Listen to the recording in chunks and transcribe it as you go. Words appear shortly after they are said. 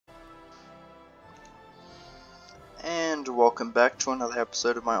welcome back to another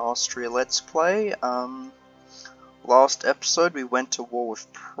episode of my Austria Let's Play. Last episode we went to war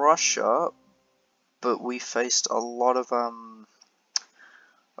with Prussia, but we faced a lot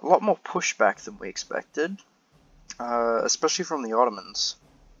more pushback than we expected, especially from the Ottomans.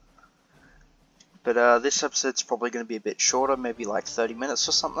 But this episode's probably going to be a bit shorter, maybe like 30 minutes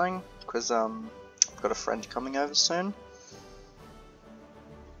or something, because I've got a friend coming over soon.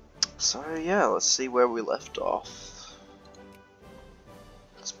 So yeah, let's see where we left off.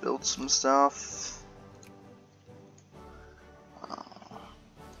 Let's build some stuff.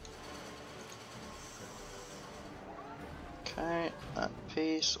 Okay, that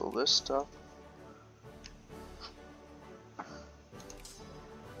piece, all this stuff.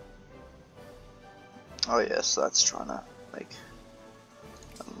 Oh yes, that's trying to make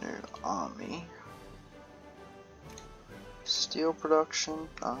a new army. Steel production,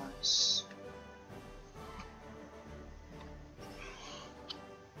 nice.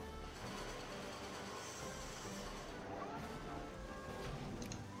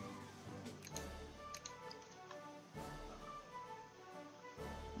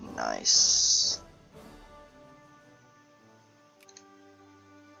 Nice.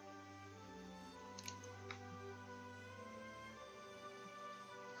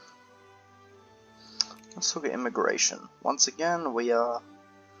 Let's look at immigration. Once again, we are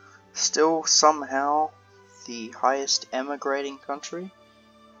still somehow the highest emigrating country.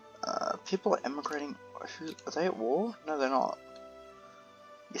 People are emigrating. Are they at war? No, they're not.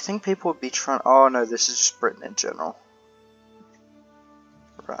 You think people would be trying? Oh no, this is just Britain in general.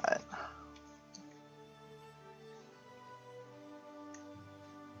 Right.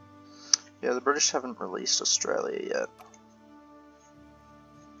 Yeah, the British haven't released Australia yet.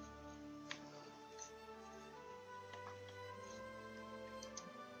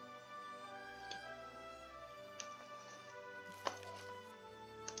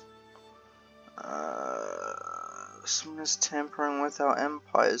 Someone is tampering with our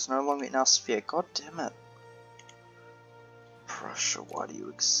empire, is no longer in our sphere. God damn it. Prussia, why do you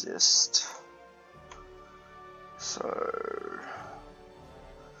exist? So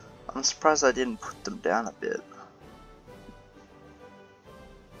I'm surprised I didn't put them down a bit.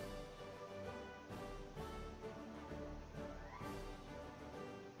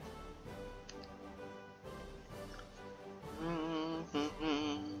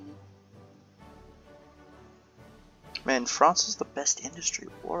 Man, France is the best industry.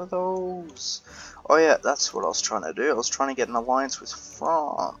 What are those? Oh yeah, that's what I was trying to do. I was trying to get an alliance with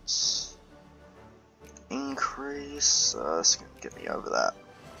France. Increase. It's gonna get me over that.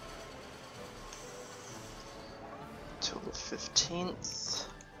 Till the 15th.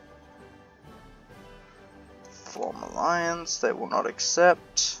 Form alliance. They will not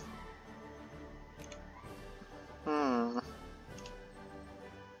accept.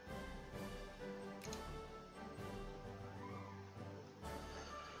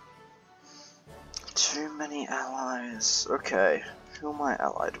 Too many allies. Okay, who am I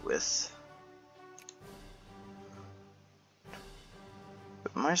allied with?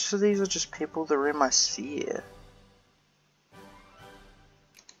 But most of these are just people that are in my sphere.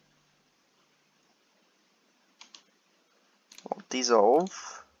 Well,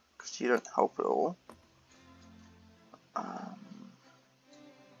 dissolve, because you don't help at all.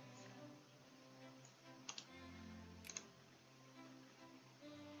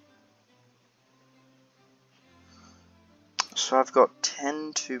 So I've got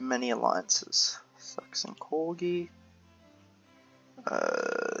 10 too many alliances. Saxon Corgi.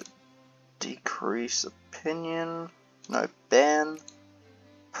 Decrease opinion. No, ban.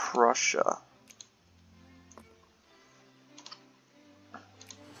 Prussia.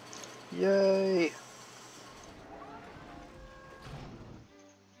 Yay!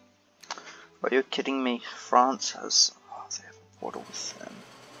 Are you kidding me? France has. Oh, they have a border with them.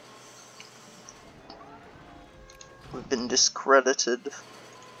 We've been discredited.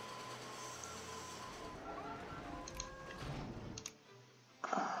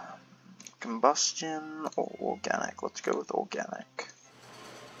 Combustion or organic? Let's go with organic.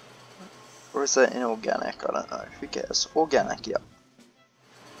 Or is that inorganic? I don't know. Who cares? Organic, yep.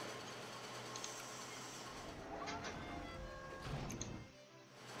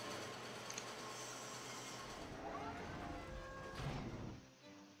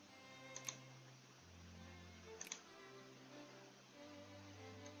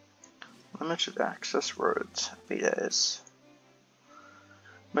 Limited access roads, happy days.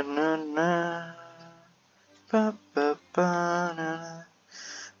 Banana, ba ba banana,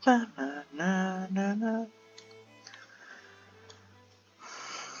 banana.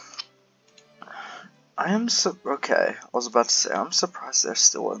 okay, I was about to say, I'm surprised they're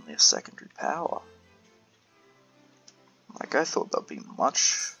still only a secondary power. Like, I thought that'd be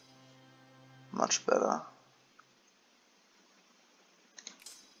much better.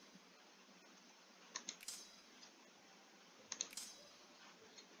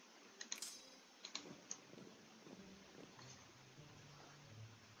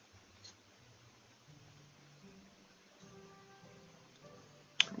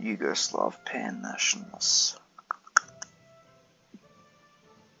 Yugoslav pan-nationalists.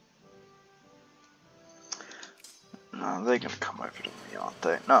 No, they're gonna come over to me, aren't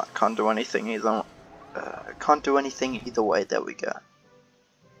they? No, can't do anything either. Can't do anything either way. There we go.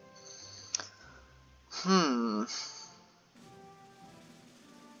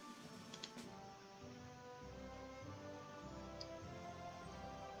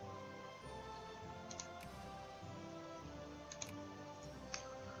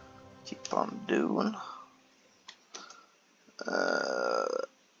 Keep on doing.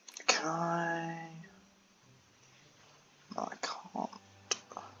 Can I? No, I can't.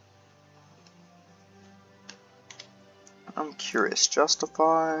 I'm curious.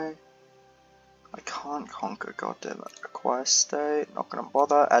 Justify. I can't conquer. Goddammit. Acquire state. Not gonna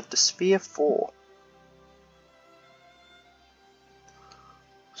bother. Add to sphere 4.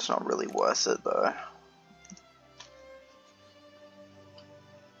 It's not really worth it though.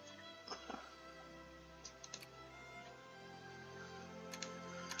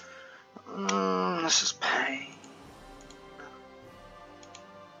 This is pain.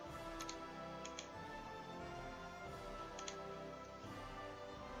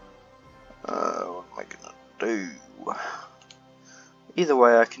 What am I gonna do? Either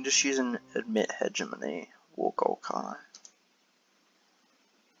way, I can just use an admit hegemony war goal, can't I?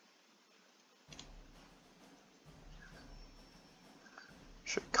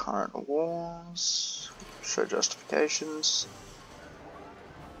 Show current wars. Show justifications.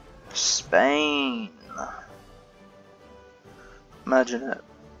 Spain. Imagine it.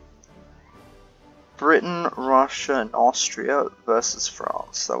 Britain, Russia, and Austria versus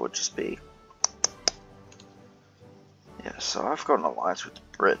France. That would just be... Yeah, so I've got an alliance with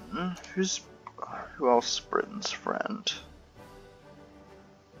Britain. Who else is Britain's friend?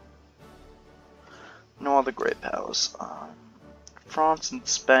 No other great powers. France and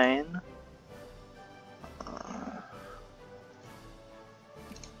Spain.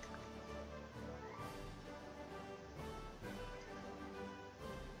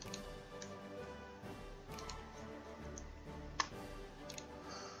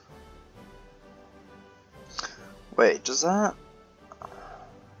 Wait, does that...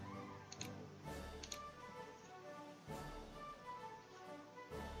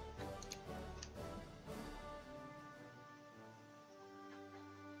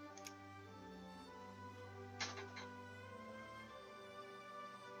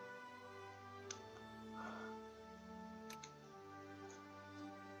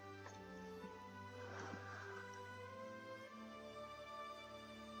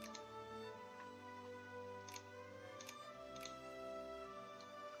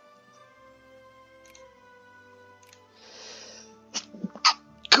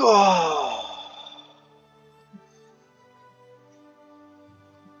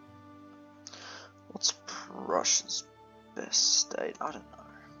 What's Russia's best state? I don't know.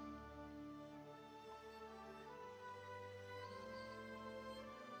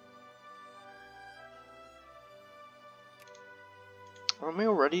 Aren't we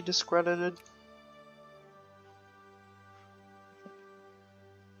already discredited?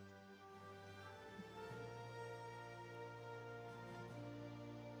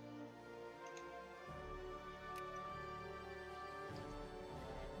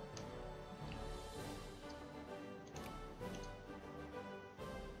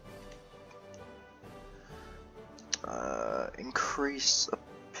 Increase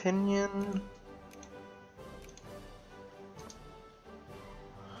opinion.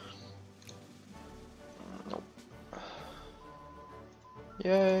 Nope.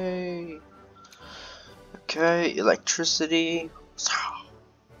 Yay. Okay, electricity.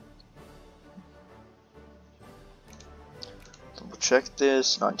 Double check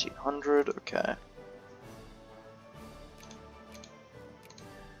this. 1900. Okay.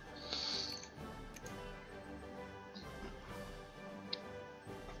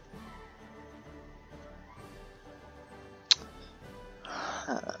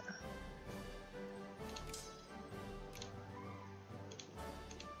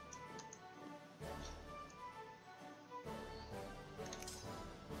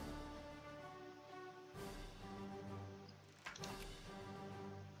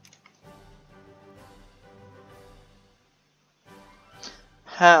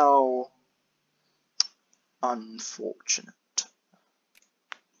 How unfortunate.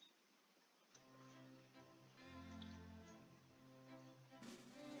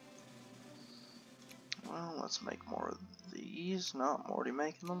 Well, let's make more of these. No, I'm already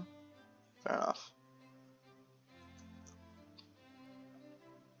making them. Fair enough.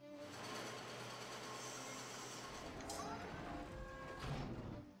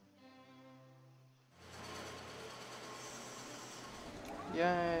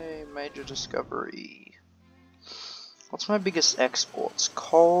 Yay, major discovery. What's my biggest exports?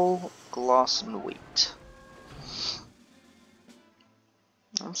 Coal, glass, and wheat.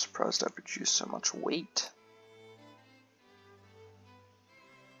 I'm surprised I produce so much wheat.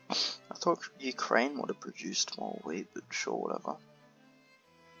 I thought Ukraine would have produced more wheat, but sure, whatever.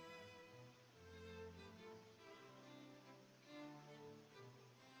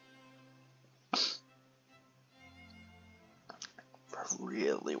 I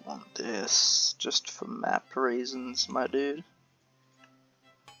really want this, just for map reasons, my dude.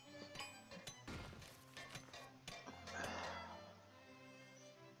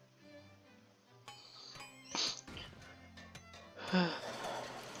 I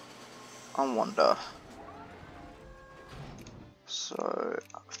wonder. So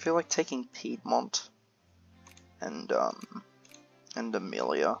I feel like taking Piedmont and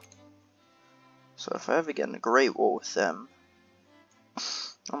Amelia. So if I ever get in a great war with them,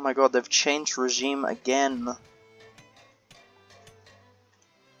 oh my god, they've changed regime again.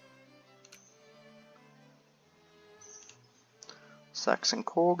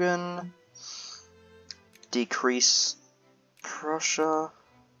 Saxon-Coburg, decrease Prussia,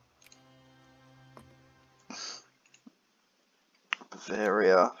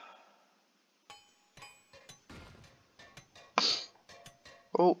 Bavaria.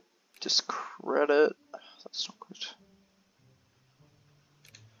 Oh, discredit. That's not good.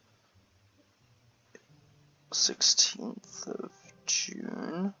 16th of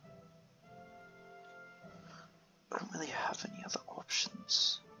June. I don't really have any other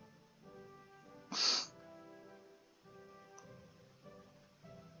options.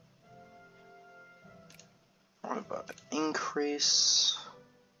 What about increase?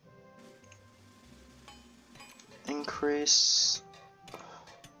 Increase.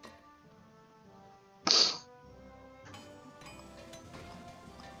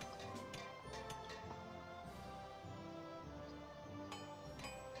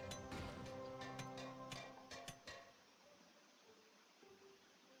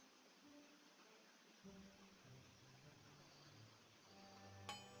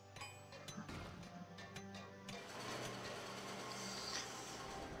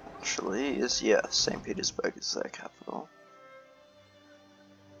 Actually, yeah, St. Petersburg is their capital.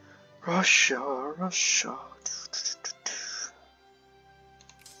 Russia, Russia.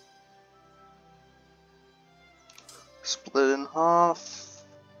 Split in half.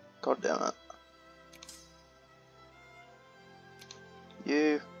 God damn it.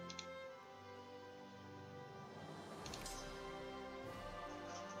 You.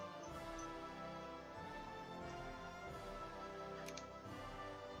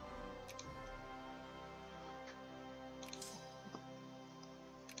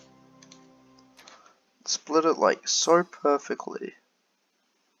 Split it like so perfectly.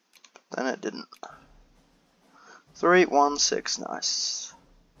 Then it didn't. 3, 1, 6, nice.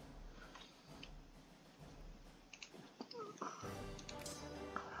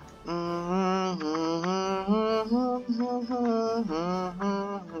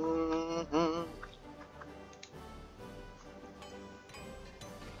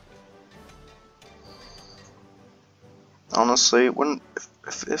 Honestly,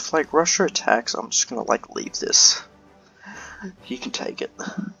 if like Russia attacks, I'm just gonna like leave this. You can take it.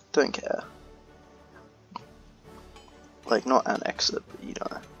 Don't care. Like not annex it, but you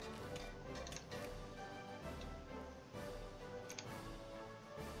know.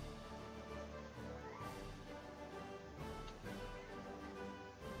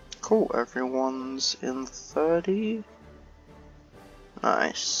 Cool, everyone's in 30.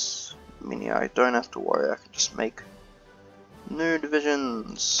 Nice. I mean, yeah, I don't have to worry, I can just make new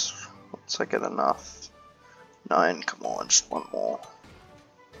divisions. Once I get enough. 9, come on, just one more.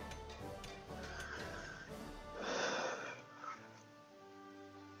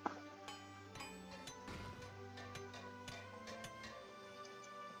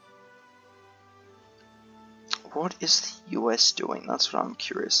 What is the US doing? That's what I'm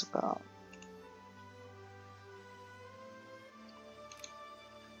curious about.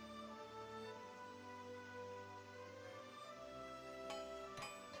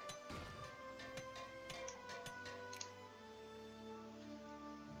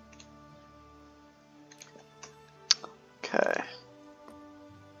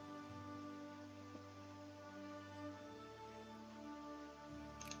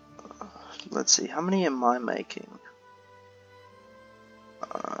 let's see, how many am I making?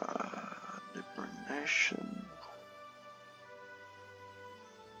 Liberation.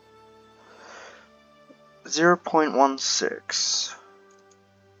 0.16.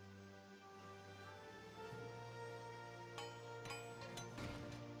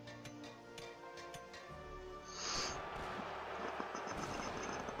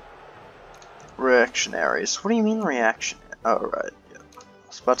 Reactionaries. What do you mean reaction? Oh, right. Yeah. I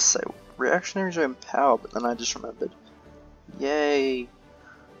was about to say, reactionaries are in power, but then I just remembered. Yay!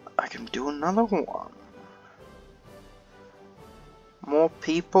 I can do another one. More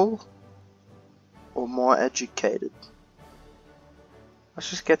people? Or more educated? Let's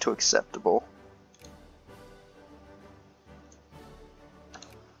just get to acceptable.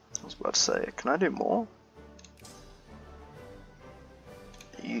 I was about to say, can I do more?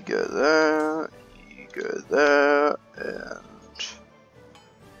 You go there, you go there, and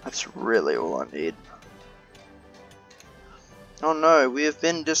that's really all I need. Oh no, we have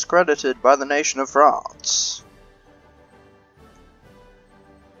been discredited by the nation of France.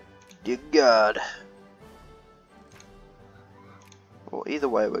 Dear God. Well, either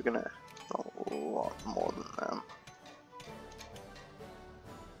way, we're gonna a lot more than them.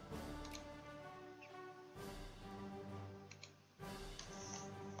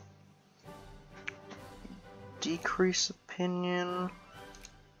 Decrease opinion.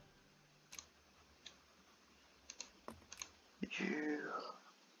 You.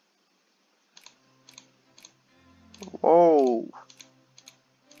 Whoa.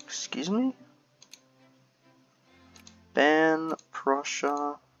 Excuse me? Ban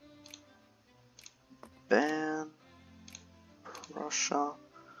Prussia. Ban Prussia.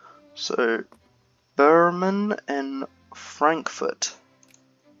 So, Berman and Frankfurt.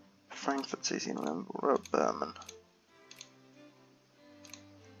 Frankfurt's easy to remember. What about Berman?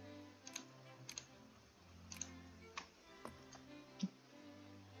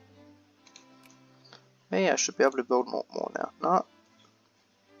 Hey, I should be able to build more now. No.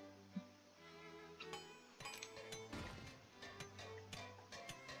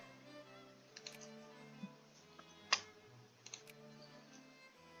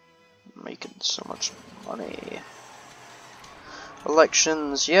 Making so much money.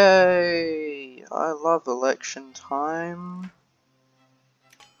 Elections, yay! I love election time.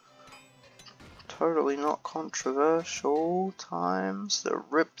 Totally not controversial times. The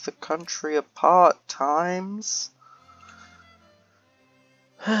rip the country apart times.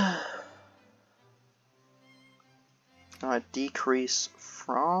 I decrease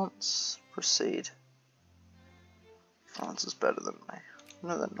France. Proceed. France is better than me.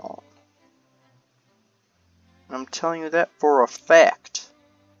 No, they're not. And I'm telling you that for a fact.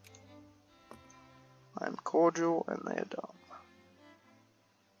 I'm cordial and they're dumb.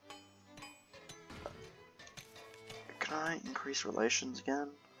 Can I increase relations again?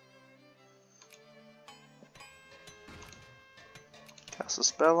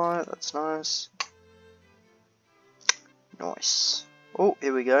 Casus Belli, that's nice. Nice. Oh,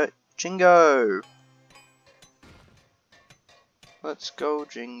 here we go. Jingo! Let's go,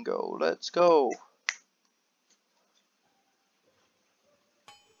 Jingo. Let's go.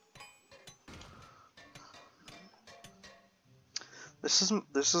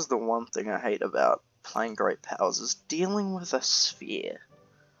 This is the one thing I hate about playing Great Powers, is dealing with a sphere.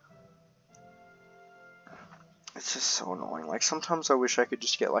 It's just so annoying. Like, sometimes I wish I could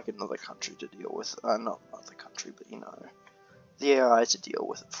just get like another country to deal with. Not another country, but you know, the AI to deal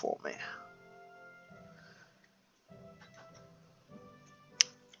with it for me.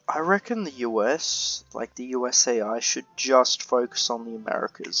 I reckon the US, like the USAI, should just focus on the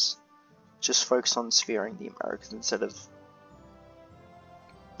Americas. Just focus on sphering the Americas instead of...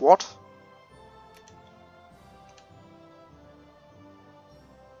 What?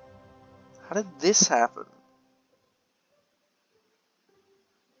 How did this happen?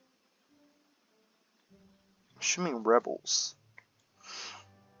 Assuming rebels.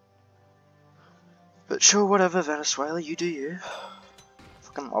 But sure, whatever, Venezuela, you do you.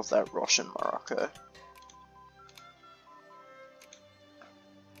 Fucking love that Russian Morocco.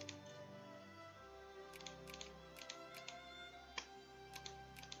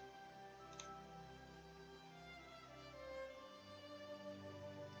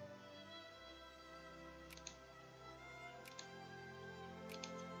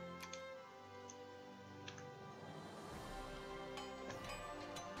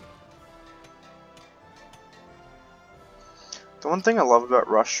 The one thing I love about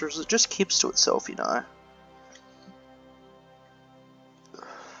Russia is it just keeps to itself, you know.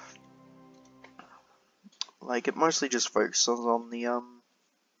 Like, it mostly just focuses on the,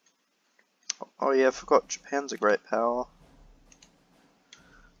 Oh yeah, I forgot Japan's a great power.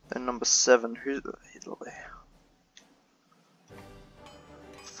 Then number 7, who's Italy?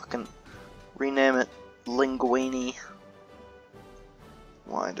 Fucking rename it Linguini.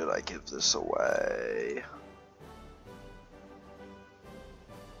 Why did I give this away?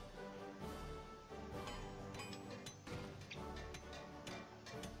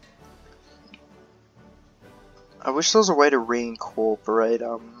 I wish there was a way to reincorporate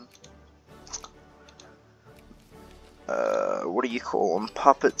what do you call them?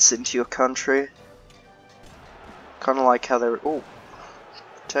 Puppets into your country. Kind of like how they're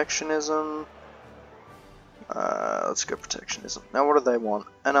protectionism. Let's go protectionism. Now what do they want?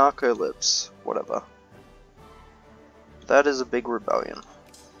 Anarcho-libs. Whatever. That is a big rebellion.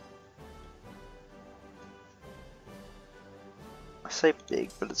 I say big,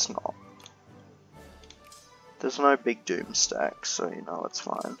 but it's not. There's no big doom stack, so you know it's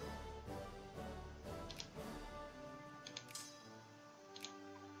fine.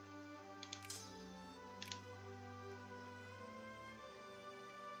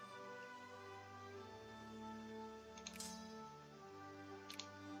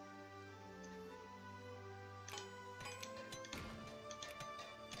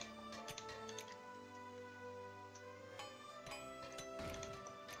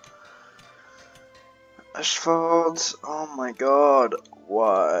 Asphalt, oh my god,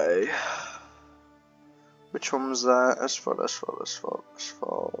 why? Which one was that? Asphalt.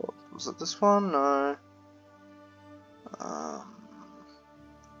 Was it this one? No. I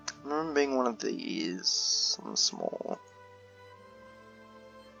remember being one of these, something small.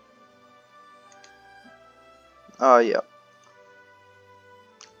 Oh yeah.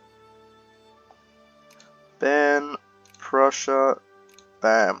 Ban, Prussia,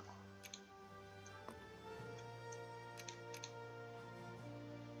 bam.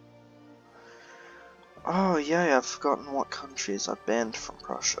 Oh yeah, I've forgotten what countries I banned from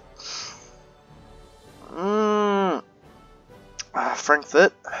Prussia.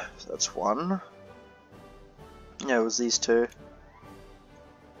 Frankfurt, that's one. Yeah, it was these two.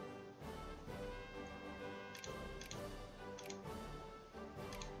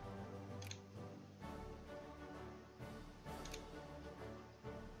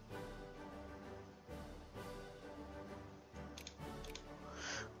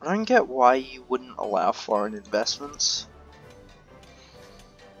 I don't get why you wouldn't allow foreign investments.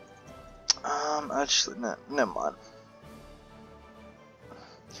 Actually, no, never mind.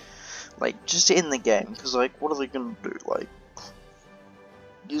 Like, just in the game, because, like, what are they gonna do? Like,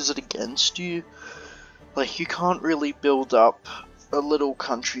 use it against you? Like, you can't really build up a little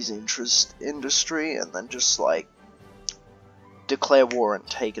country's industry and then just, like, declare war and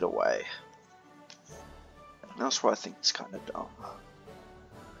take it away. And that's why I think it's kind of dumb.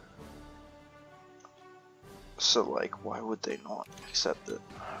 So, like, why would they not accept it?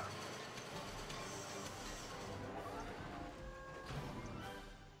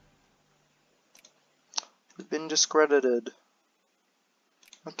 We've been discredited.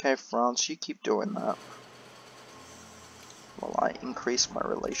 Okay, France, you keep doing that. While I increase my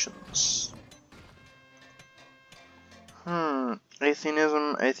relations.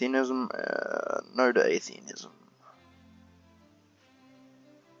 Atheism, no to atheism.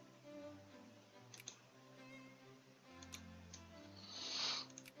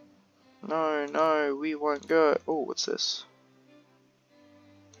 No, we won't go. Oh, what's this?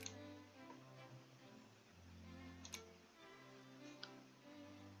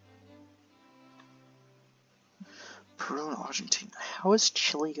 Peru and Argentina. How is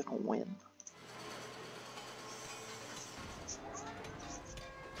Chile gonna win?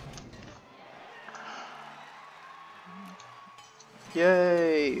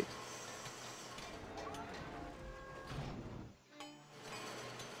 Yay!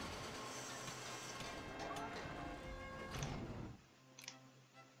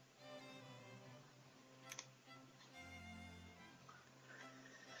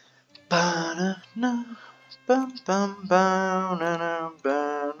 Ba-na-na, bum-bum-ba-na-na,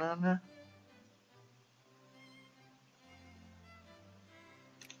 ba-na-na.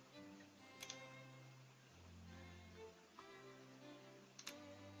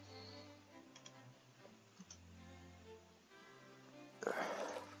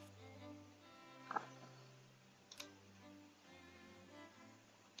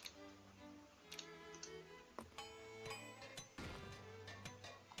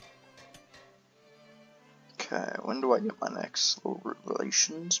 Okay, when do I get my next little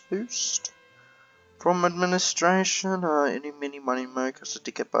relations boost? From administration, any mini money mo, because the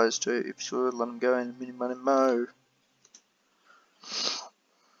ticket buys too. If you let them go in mini money mo.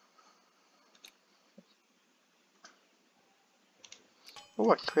 Oh,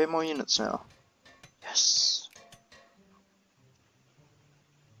 I can create more units now. Yes.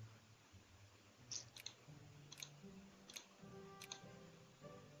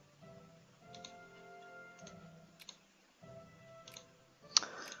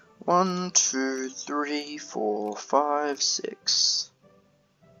 One, two, three, four, five, six.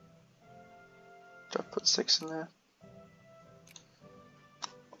 Did I put 6 in there?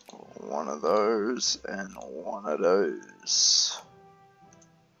 One of those and one of those.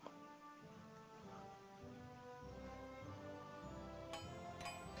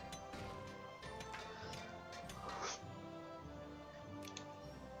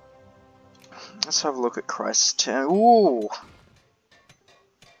 Let's have a look at Crisis 10. Ooh!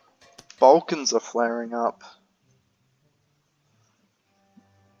 Balkans are flaring up.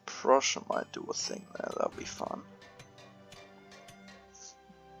 Prussia might do a thing there, that'll be fun.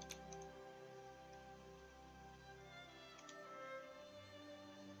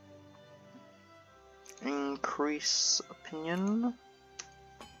 Increase opinion.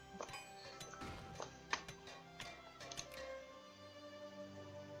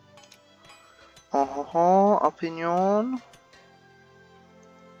 Opinion.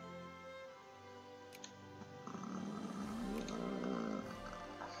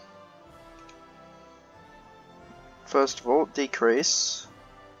 First of all, decrease.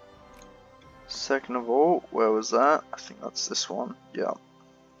 Second of all, where was that? I think that's this one. Yeah.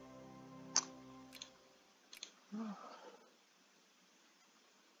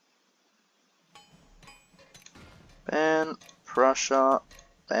 Ban, Prussia,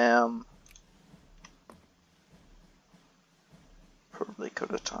 bam. Probably could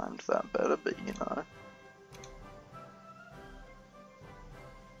have timed that better, but you know.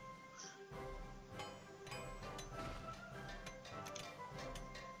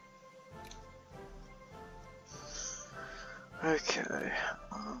 Okay,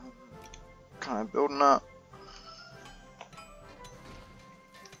 kind of building up.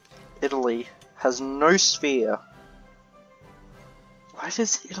 Italy has no sphere. Why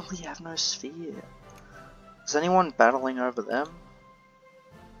does Italy have no sphere? Is anyone battling over them?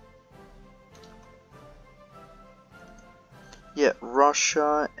 Yeah,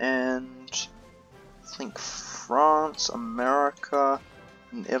 Russia and I think France, America,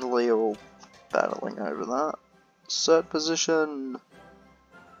 and Italy are all battling over that. Third position,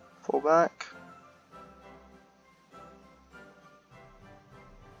 fall back.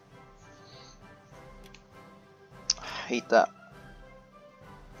 I hate that.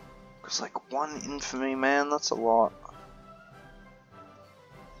 It's like 1 infamy, man, that's a lot.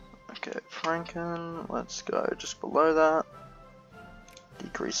 Okay, Franken, let's go just below that.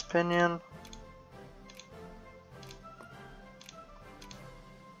 Decrease opinion.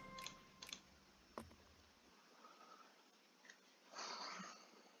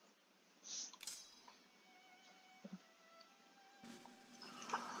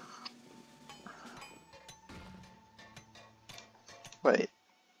 Wait.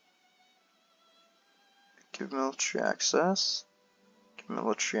 Give military access. Give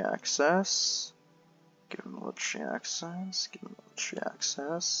military access. Give military access. Give military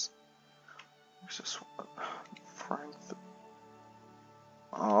access. Access what? Frank.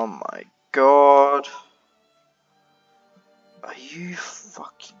 Oh my god. Are you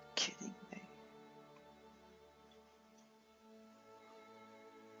fucking kidding me?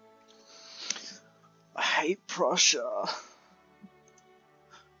 I hate Prussia.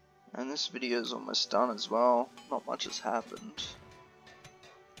 And this video is almost done as well. Not much has happened.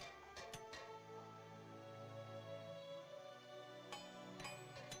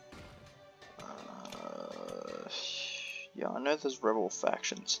 Yeah, I know there's rebel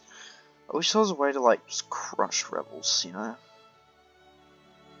factions. I wish there was a way to like just crush rebels, you know?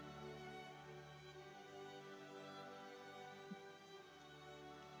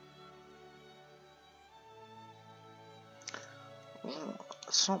 Well,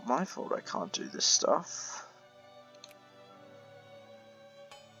 it's not my fault I can't do this stuff.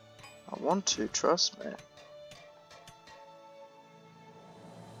 I want to, trust me.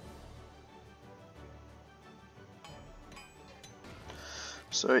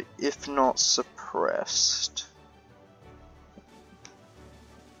 So, if not suppressed.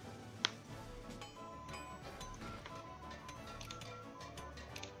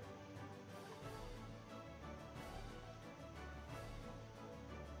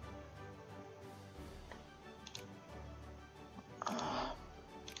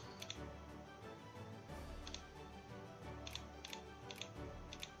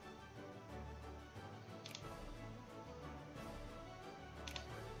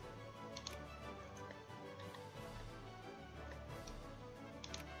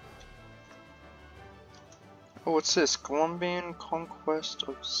 Oh, what's this? Colombian conquest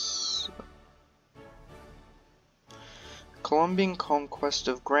of Colombian conquest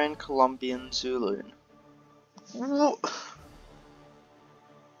of Grand Colombian Zulu.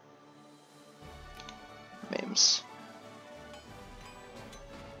 Memes.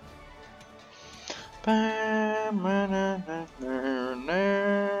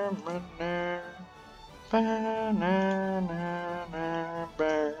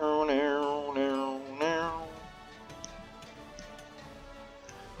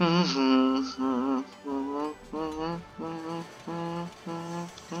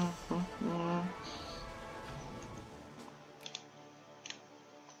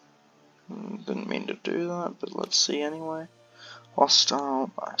 Didn't mean to do that, but let's see anyway.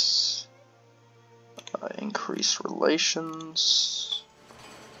 Hostile, nice. Increase relations.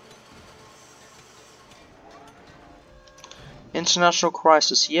 International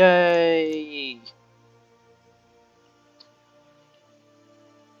crisis, yay!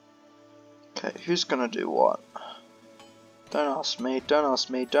 Okay, who's gonna do what? Don't ask me, don't ask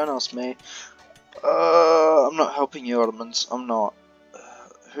me, don't ask me. I'm not helping you Ottomans, I'm not.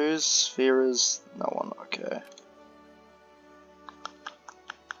 Whose sphere is? No one, okay.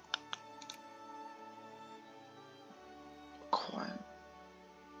 Quiet.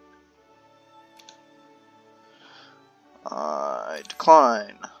 I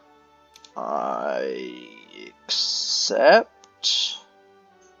decline. I accept.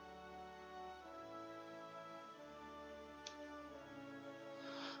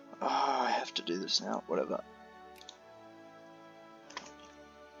 I have to do this now, whatever.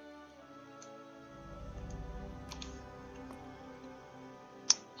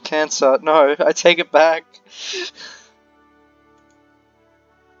 Cancer, no, I take it back.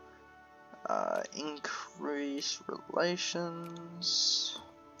 Increase relations.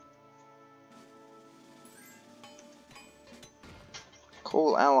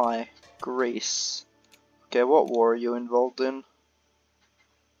 Call ally, Greece. Okay, what war are you involved in?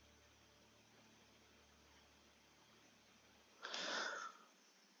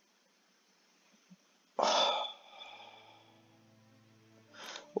 Well,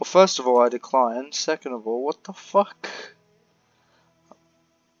 first of all, I decline. Second of all, what the fuck?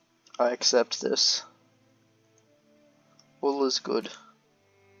 I accept this. All is good.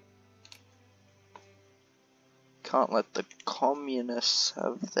 Can't let the communists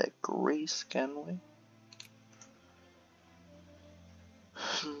have their Greece, can we?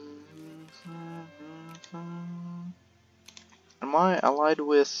 Am I allied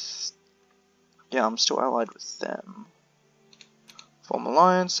with... Yeah, I'm still allied with them. Form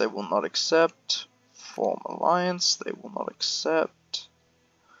alliance, they will not accept. Form alliance, they will not accept.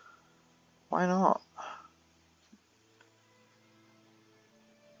 Why not?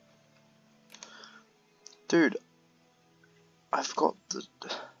 Dude, I've got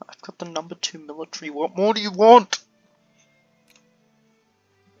the number 2 military. What more do you want?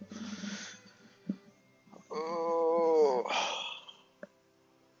 Oh.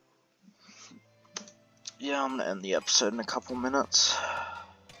 Yeah, I'm gonna end the episode in a couple minutes.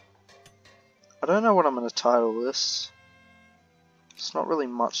 I don't know what I'm gonna title this. It's not really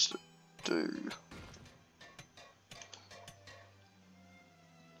much to do.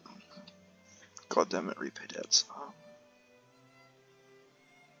 God damn it, repay debts.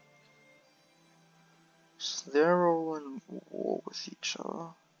 So they're all in war with each other.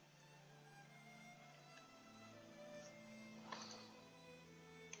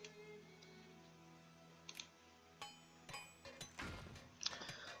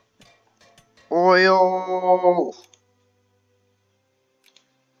 Oil!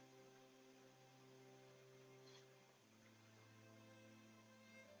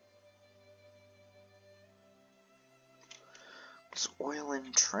 It's oil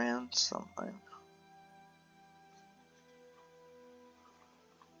in trans something.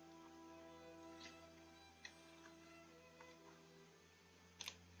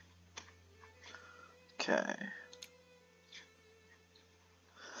 Okay.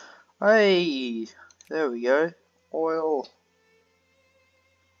 Hey! There we go. Oil.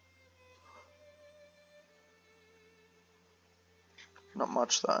 Not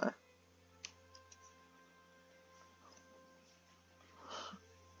much though.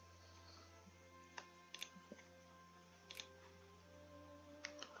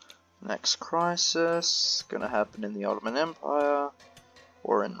 Next crisis, gonna happen in the Ottoman Empire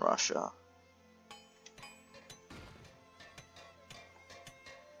or in Russia.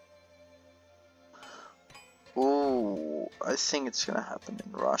 Ooh, I think it's gonna happen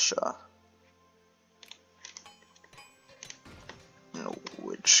in Russia. In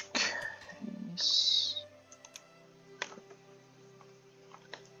which case...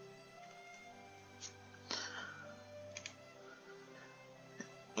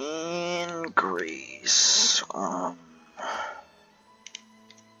 degrees.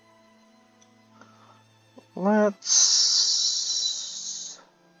 Let's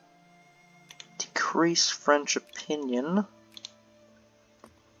decrease French opinion,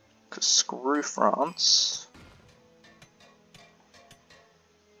 cause screw France.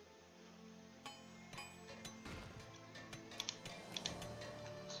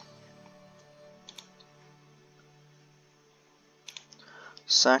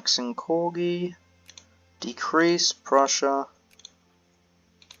 Saxon Corgi, decrease Prussia.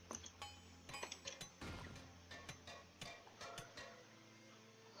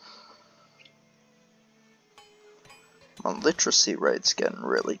 My literacy rate's getting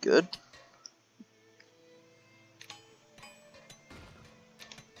really good.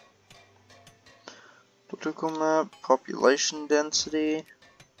 Political map, population density.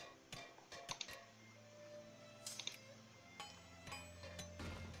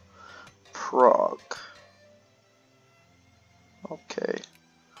 Prague. Okay.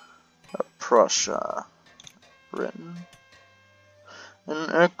 Prussia. Britain. An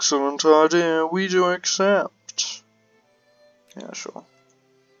excellent idea, we do accept. Yeah, sure.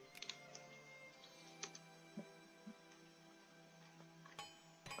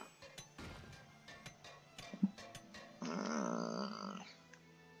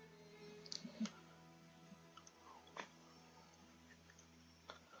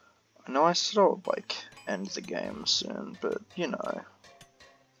 I know I said I would, like, end the game soon, but, you know, I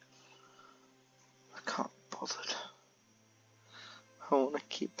can't be bothered. I want to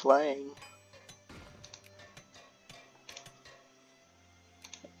keep playing.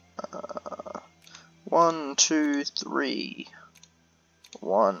 1, 2, 3.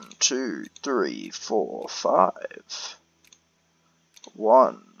 1, 2, 3, 4, 5.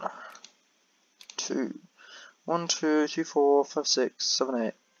 1, 2. 1, 2, 3, 4, 5, 6, 7,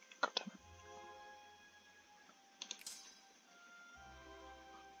 8. God damn it.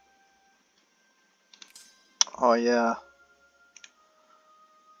 Oh yeah.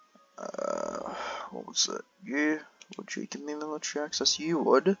 What was it? Would you give me military access? You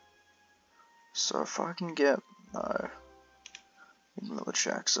would. So if I can get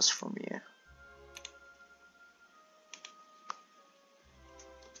military access from you.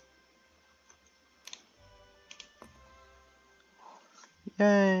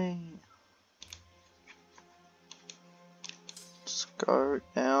 Yay! Let's go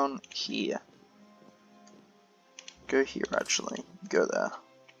down here. Go here actually. Go there.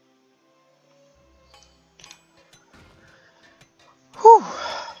 Whew!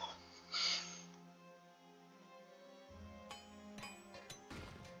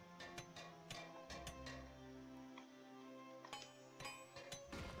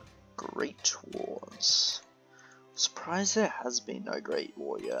 Great Wars. Surprised there has been no Great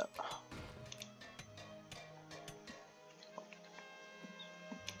War yet.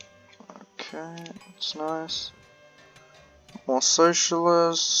 Okay, that's nice. More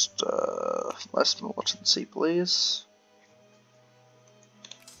socialist, less militancy please.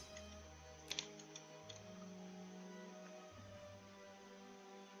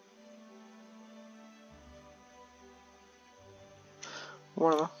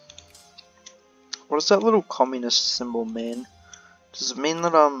 Whatever. What does that little communist symbol mean? Does it mean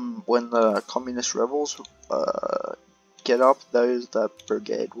that when the communist rebels get up, that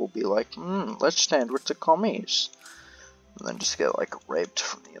brigade will be like, let's stand with the commies, and then just get like raped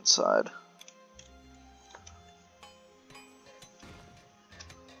from the inside?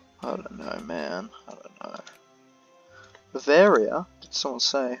 I don't know, man. I don't know. Bavaria? Did someone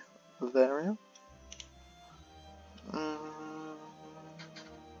say Bavaria?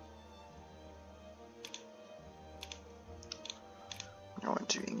 I'm going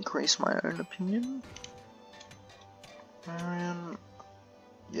to increase my own opinion. Bavarian.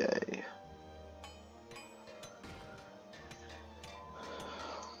 Yay.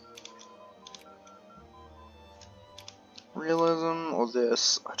 Realism or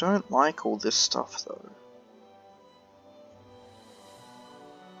this? I don't like all this stuff though.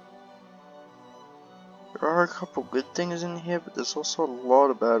 There are a couple good things in here, but there's also a lot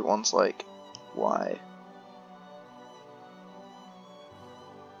of bad ones, like, why?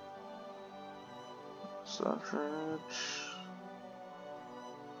 Suffrage.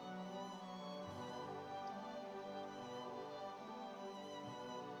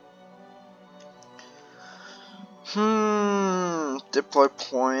 Diplo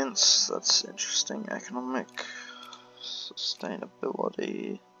points, that's interesting. Economic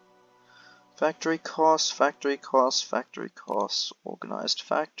sustainability. Factory costs, factory costs, factory costs, organized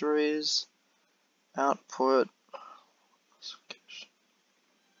factories, output.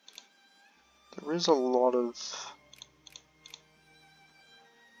 There is a lot of...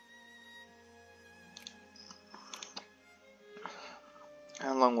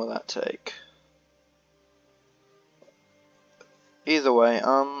 How long will that take? Either way,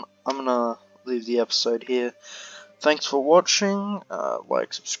 I'm gonna leave the episode here. Thanks for watching.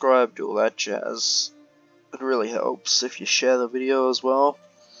 Like, subscribe, do all that jazz. It really helps if you share the video as well.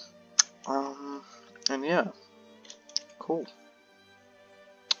 And yeah, cool.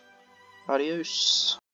 Adios.